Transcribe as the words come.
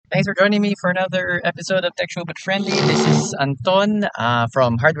Thanks for joining me for another episode of Tech Show But Friendly. This is Anton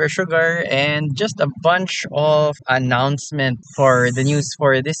from Hardware Sugar and just a bunch of announcement for the news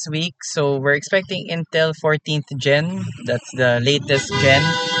for this week. So we're expecting Intel 14th Gen. That's the latest gen.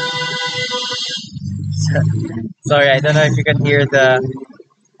 Sorry, I don't know if you can hear the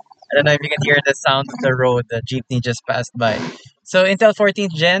sound of the road. The jeepney just passed by. So Intel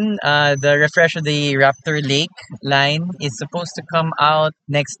 14th Gen, the refresh of the Raptor Lake line is supposed to come out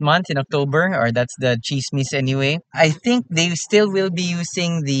next month in October, or that's the chismis anyway. I think they still will be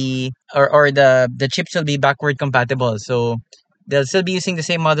using the chips will be backward compatible. So they'll still be using the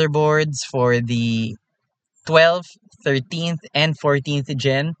same motherboards for the 12th, 13th, and 14th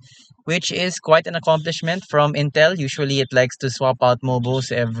gen, which is quite an accomplishment from Intel. Usually it likes to swap out mobos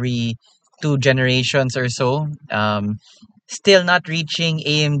every two generations or so. Still not reaching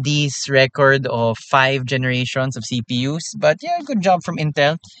AMD's record of five generations of CPUs, but yeah, good job from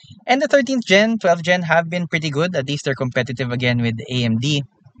Intel. And the 13th gen, 12th gen have been pretty good. At least they're competitive again with AMD.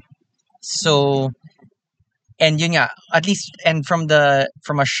 So and yun nga, at least and from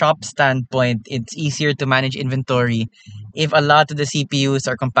a shop standpoint, it's easier to manage inventory if a lot of the CPUs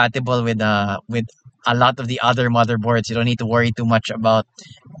are compatible with a lot of the other motherboards. You don't need to worry too much about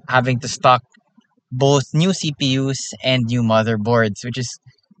having to stock both new CPUs and new motherboards, which is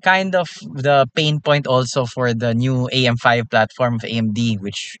kind of the pain point also for the new AM5 platform of AMD,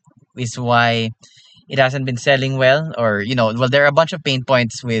 which is why it hasn't been selling well. Or well, there are a bunch of pain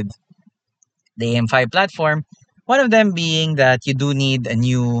points with the AM5 platform. One of them being that you do need a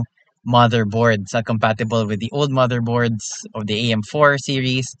new motherboard. It's not compatible with the old motherboards of the AM4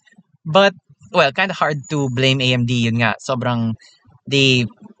 series. But, well, kind of hard to blame AMD. Yun nga, sobrang they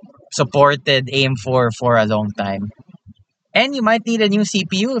supported AM4 for a long time. And you might need a new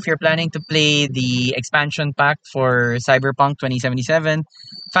CPU if you're planning to play the expansion pack for Cyberpunk 2077.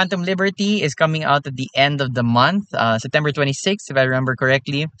 Phantom Liberty is coming out at the end of the month, September 26th, if I remember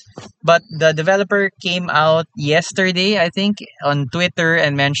correctly. But the developer came out yesterday, I think, on Twitter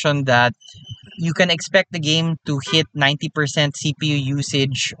and mentioned that you can expect the game to hit 90% CPU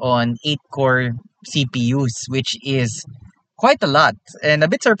usage on 8 core CPUs, which is quite a lot and a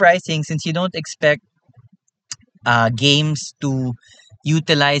bit surprising since you don't expect games to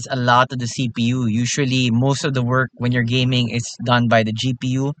utilize a lot of the CPU. Usually, most of the work when you're gaming is done by the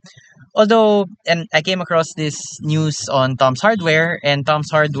GPU. Although, and I came across this news on Tom's Hardware, and Tom's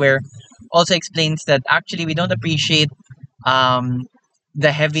Hardware also explains that actually we don't appreciate um,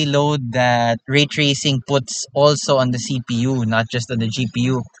 the heavy load that ray tracing puts also on the CPU, not just on the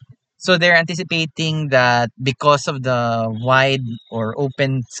GPU. So they're anticipating that because of the wide or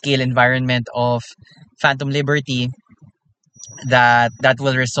open scale environment of Phantom Liberty, that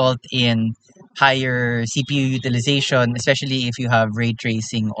will result in higher CPU utilization, especially if you have ray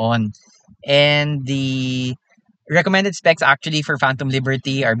tracing on. And the recommended specs actually for Phantom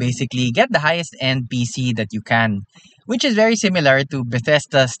Liberty are basically get the highest end PC that you can, which is very similar to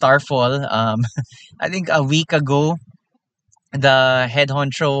Bethesda Starfall. I think a week ago, the head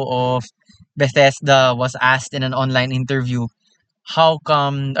honcho of Bethesda was asked in an online interview how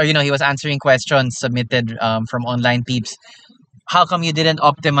come, or he was answering questions submitted from online peeps. How come you didn't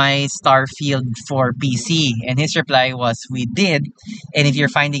optimize Starfield for PC? And his reply was, we did. And if you're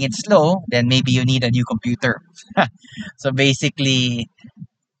finding it slow, then maybe you need a new computer. So basically,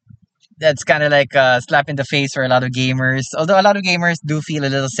 that's kind of like a slap in the face for a lot of gamers. Although a lot of gamers do feel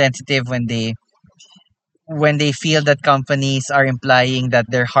a little sensitive when they feel that companies are implying that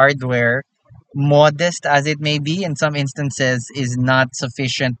their hardware, modest as it may be in some instances, is not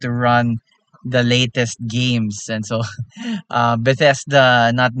sufficient to run the latest games. And so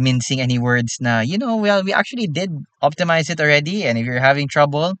Bethesda not mincing any words na, well, we actually did optimize it already. And if you're having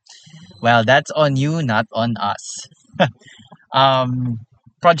trouble, well, that's on you, not on us. um,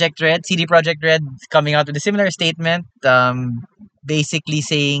 CD Project Red coming out with a similar statement, basically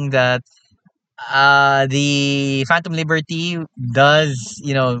saying that the Phantom Liberty does,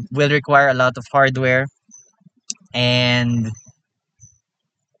 will require a lot of hardware and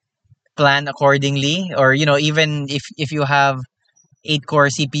plan accordingly. Or, even if you have 8 core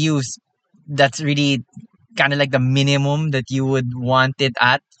CPUs, that's really kind of like the minimum that you would want it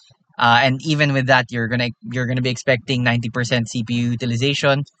at. And even with that, you're gonna be expecting 90% CPU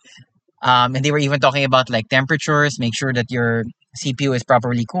utilization. And they were even talking about like temperatures. Make sure that your CPU is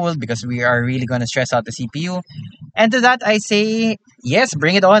properly cooled because we are really gonna stress out the CPU. And to that, I say yes,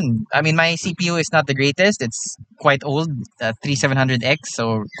 bring it on. I mean, my CPU is not the greatest. It's quite old, 3700X,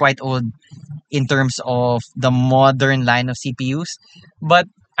 so quite old in terms of the modern line of CPUs. But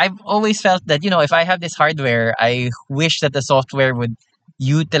I've always felt that if I have this hardware, I wish that the software would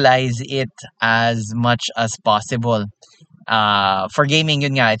utilize it as much as possible. For gaming,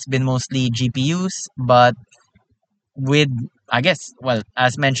 yun nga, it's been mostly GPUs, but with, I guess, well,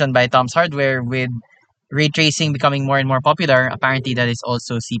 as mentioned by Tom's Hardware, with ray tracing becoming more and more popular, apparently that is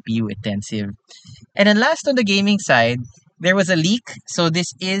also CPU intensive. And then last on the gaming side, there was a leak. So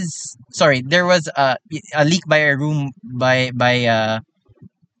this is sorry, there was a leak by a room by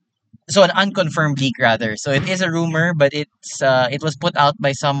so an unconfirmed leak rather. So it is a rumor, but it was put out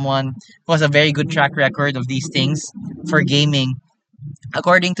by someone who has a very good track record of these things for gaming.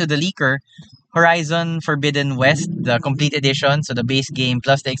 According to the leaker, Horizon Forbidden West, the complete edition, so the base game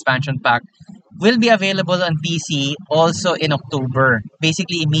plus the expansion pack, will be available on PC also in October,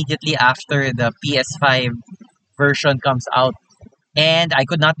 basically immediately after the PS5 version comes out. And I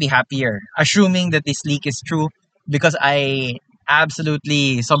could not be happier, assuming that this leak is true, because I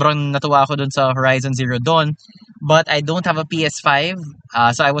absolutely sobrang natuwa ako dun sa Horizon Zero Dawn, but I don't have a PS5,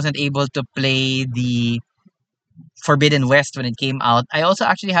 so I wasn't able to play the Forbidden West when it came out. I also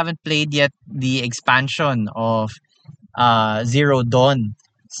actually haven't played yet the expansion of Zero Dawn.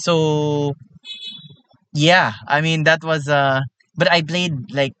 So yeah, I mean that was but I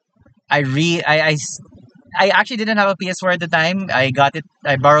played like I re I actually didn't have a PS4 at the time. I got it.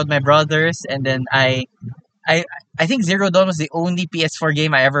 I borrowed my brother's, and then I I think Zero Dawn was the only PS4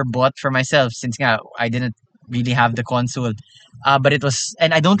 game I ever bought for myself since nga, I didn't really have the console. But it was,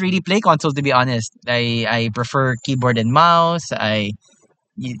 and I don't really play console to be honest. I prefer keyboard and mouse.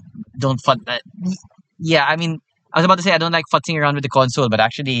 You don't fut. Yeah, I mean, I was about to say I don't like futzing around with the console, but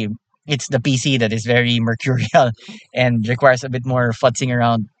actually, it's the PC that is very mercurial and requires a bit more futzing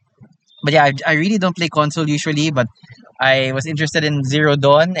around. But yeah, I really don't play console usually, but I was interested in Zero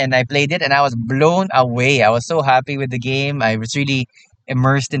Dawn and I played it and I was blown away. I was so happy with the game. I was really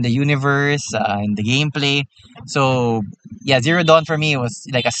immersed in the universe and the gameplay. So yeah, Zero Dawn for me was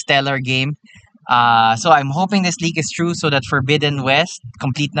like a stellar game. So I'm hoping this leak is true so that Forbidden West,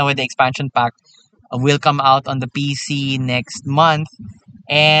 complete now with the expansion pack, will come out on the PC next month.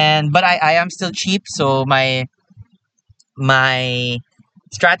 And but I am still cheap, so my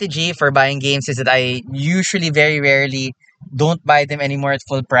strategy for buying games is that I usually very rarely don't buy them anymore at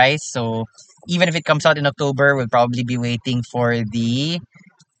full price. So even if it comes out in October, we'll probably be waiting for the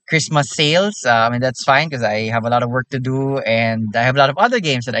Christmas sales. And that's fine because I have a lot of work to do and I have a lot of other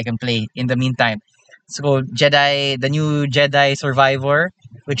games that I can play in the meantime. So the new Jedi Survivor,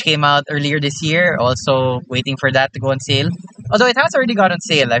 which came out earlier this year, also waiting for that to go on sale. Although it has already gone on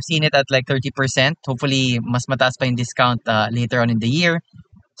sale. I've seen it at like 30%. Hopefully, mas mataas pa yung discount later on in the year.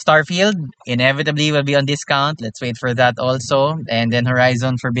 Starfield inevitably will be on discount. Let's wait for that also. And then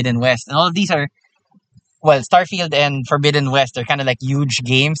Horizon Forbidden West. And all of these are, well, Starfield and Forbidden West are kind of like huge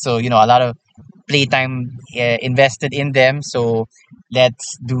games. So, a lot of playtime invested in them. So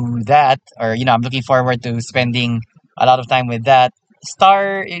let's do that. Or, I'm looking forward to spending a lot of time with that.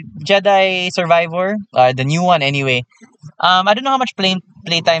 Jedi Survivor, the new one anyway. I don't know how much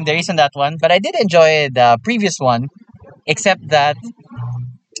playtime there is in that one, but I did enjoy the previous one, except that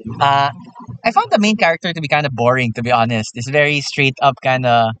uh, I found the main character to be kind of boring, to be honest. This very straight up kind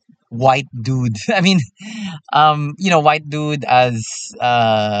of white dude. I mean, white dude as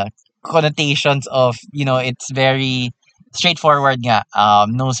connotations of, it's very straightforward nga.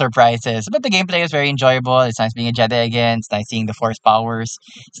 No surprises. But the gameplay is very enjoyable. It's nice being a Jedi again. It's nice seeing the Force powers.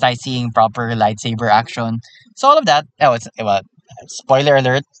 It's nice seeing proper lightsaber action. So all of that. Oh, well, spoiler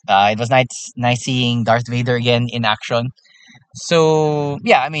alert. It was nice seeing Darth Vader again in action. So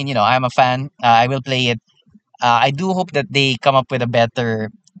yeah, I mean, I'm a fan. I will play it. I do hope that they come up with a better,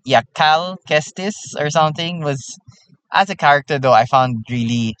 yeah, Cal Kestis or something was as a character though I found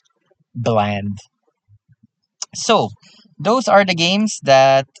really bland. So those are the games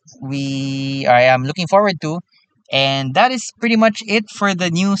that I am looking forward to, and that is pretty much it for the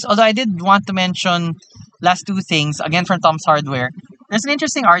news. Although I did want to mention last two things again from Tom's Hardware. There's an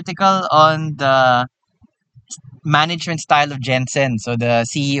interesting article on the management style of Jensen, so the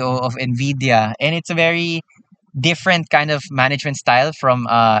CEO of Nvidia, and it's a very different kind of management style from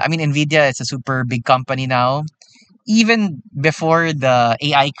I mean Nvidia is a super big company now. Even before the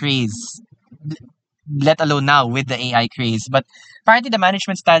AI craze, let alone now with the AI craze. But apparently the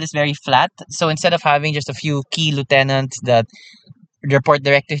management style is very flat. So instead of having just a few key lieutenants that report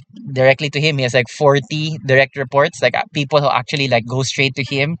directly to him, he has like 40 direct reports, like people who actually like go straight to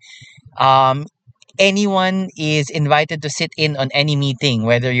him. Um, Anyone is invited to sit in on any meeting,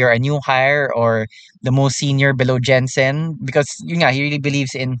 whether you're a new hire or the most senior below Jensen, because he really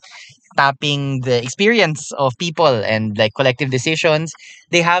believes in tapping the experience of people and like collective decisions.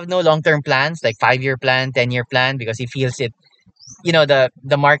 They have no long term plans, like 5-year plan, 10-year plan, because he feels it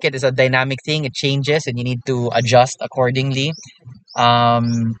the market is a dynamic thing. It changes, and you need to adjust accordingly.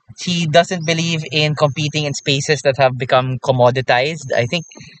 He doesn't believe in competing in spaces that have become commoditized. I think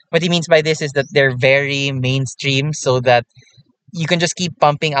what he means by this is that they're very mainstream, so that you can just keep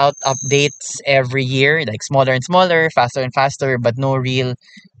pumping out updates every year, like smaller and smaller, faster and faster, but no real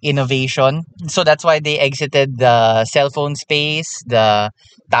innovation. So that's why they exited the cell phone space, the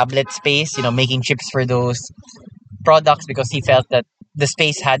tablet space, making chips for those products, because he felt that the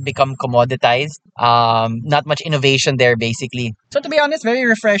space had become commoditized. Not much innovation there, basically. So to be honest, very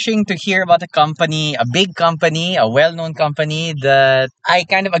refreshing to hear about a company, a big company, a well-known company that I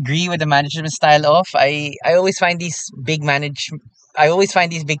kind of agree with the management style of. I always find these I always find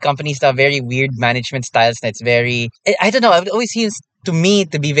these big companies to have very weird management styles. That's very, I don't know. I would always use to me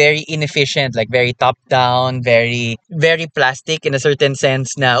to be very inefficient, like very top down, very very plastic in a certain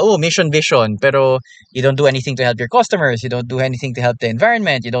sense. Now, oh, mission vision, pero you don't do anything to help your customers. You don't do anything to help the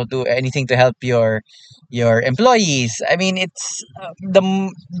environment. You don't do anything to help your employees. I mean, it's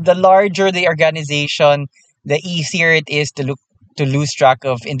the larger the organization, the easier it is to lose track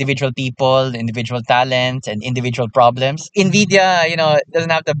of individual people, individual talents, and individual problems. Nvidia, doesn't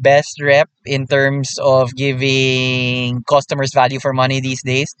have the best rep in terms of giving customers value for money these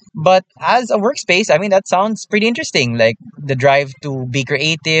days. But as a workspace, I mean, that sounds pretty interesting. Like the drive to be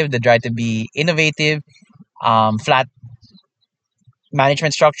creative, the drive to be innovative, flat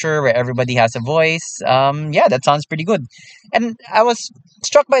management structure where everybody has a voice. Yeah, that sounds pretty good. And I was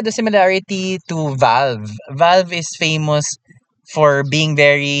struck by the similarity to Valve. Valve is famous for being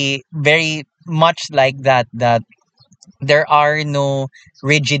very, very much like that. That there are no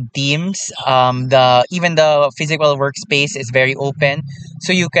rigid teams. The even the physical workspace is very open,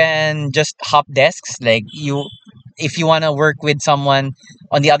 so you can just hop desks. Like if you want to work with someone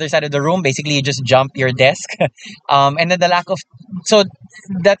on the other side of the room, basically you just jump your desk. And then the lack of so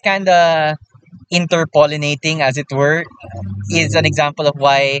that kind of interpollinating, as it were, is an example of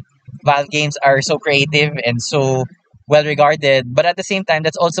why Valve games are so creative and so well regarded. But at the same time,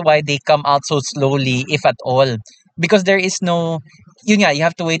 that's also why they come out so slowly, if at all, because there is no. You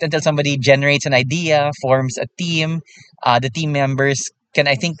have to wait until somebody generates an idea, forms a team. The team members can,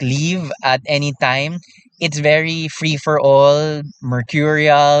 I think, leave at any time. It's very free for all,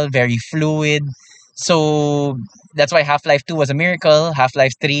 mercurial, very fluid. So that's why Half Life 2 was a miracle. Half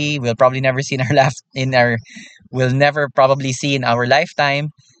Life 3 we'll probably never see in our we'll never probably see in our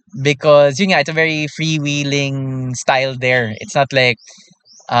lifetime, because it's a very freewheeling style there. It's not like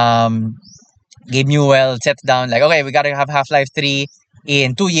um Gabe Newell sets down like, okay, we gotta have Half Life 3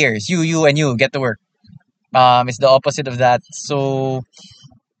 in 2 years. And you get to work. It's the opposite of that. So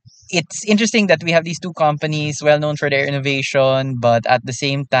it's interesting that we have these two companies well known for their innovation, but at the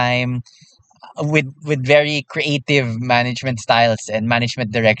same time with very creative management styles and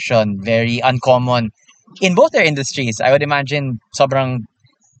management direction, very uncommon in both their industries. I would imagine sobrang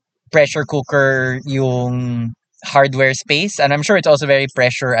pressure cooker yung hardware space, and I'm sure it's also very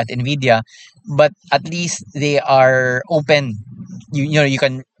pressure at Nvidia, but at least they are open. You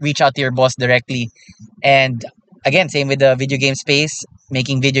can reach out to your boss directly. And again, same with the video game space.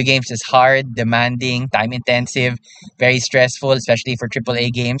 Making video games is hard, demanding, time intensive, very stressful, especially for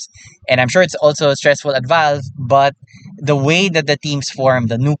AAA games. And I'm sure it's also stressful at Valve, but the way that the teams form,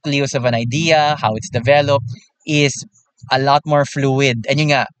 the nucleus of an idea, how it's developed, is a lot more fluid.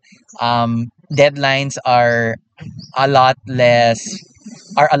 And deadlines are a lot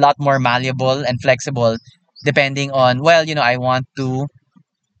more malleable and flexible, depending on, well, I want to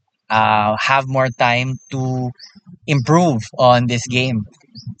have more time to improve on this game.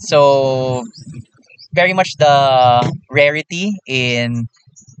 So very much the rarity in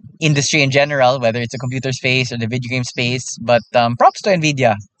industry in general, whether it's a computer space or the video game space. But props to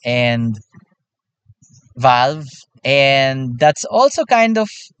Nvidia and Valve. And that's also kind of,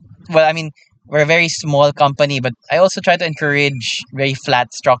 well, I mean, we're a very small company, but I also try to encourage very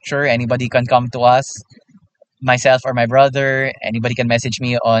flat structure. Anybody can come to us, myself or my brother. Anybody can message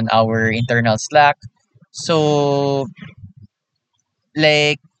me on our internal Slack. So,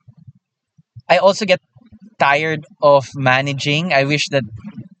 like, I also get tired of managing. I wish that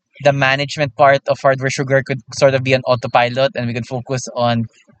the management part of Hardware Sugar could sort of be an autopilot, and we could focus on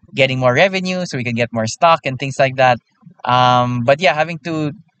getting more revenue so we can get more stock and things like that. But yeah, having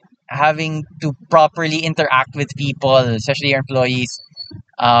to properly interact with people, especially your employees,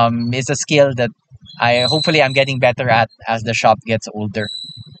 is a skill that I'm getting better at as the shop gets older.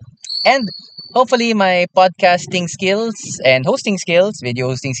 And hopefully my podcasting skills and hosting skills, video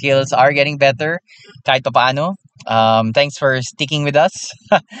hosting skills are getting better kahit paano. Thanks for sticking with us,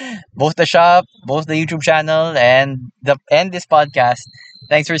 both the shop, both the YouTube channel, and this podcast.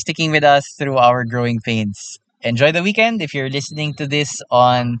 Thanks for sticking with us through our growing pains. Enjoy the weekend if you're listening to this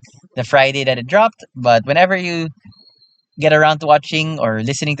on the Friday that it dropped. But whenever you get around to watching or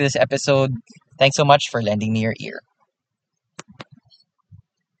listening to this episode, thanks so much for lending me your ear.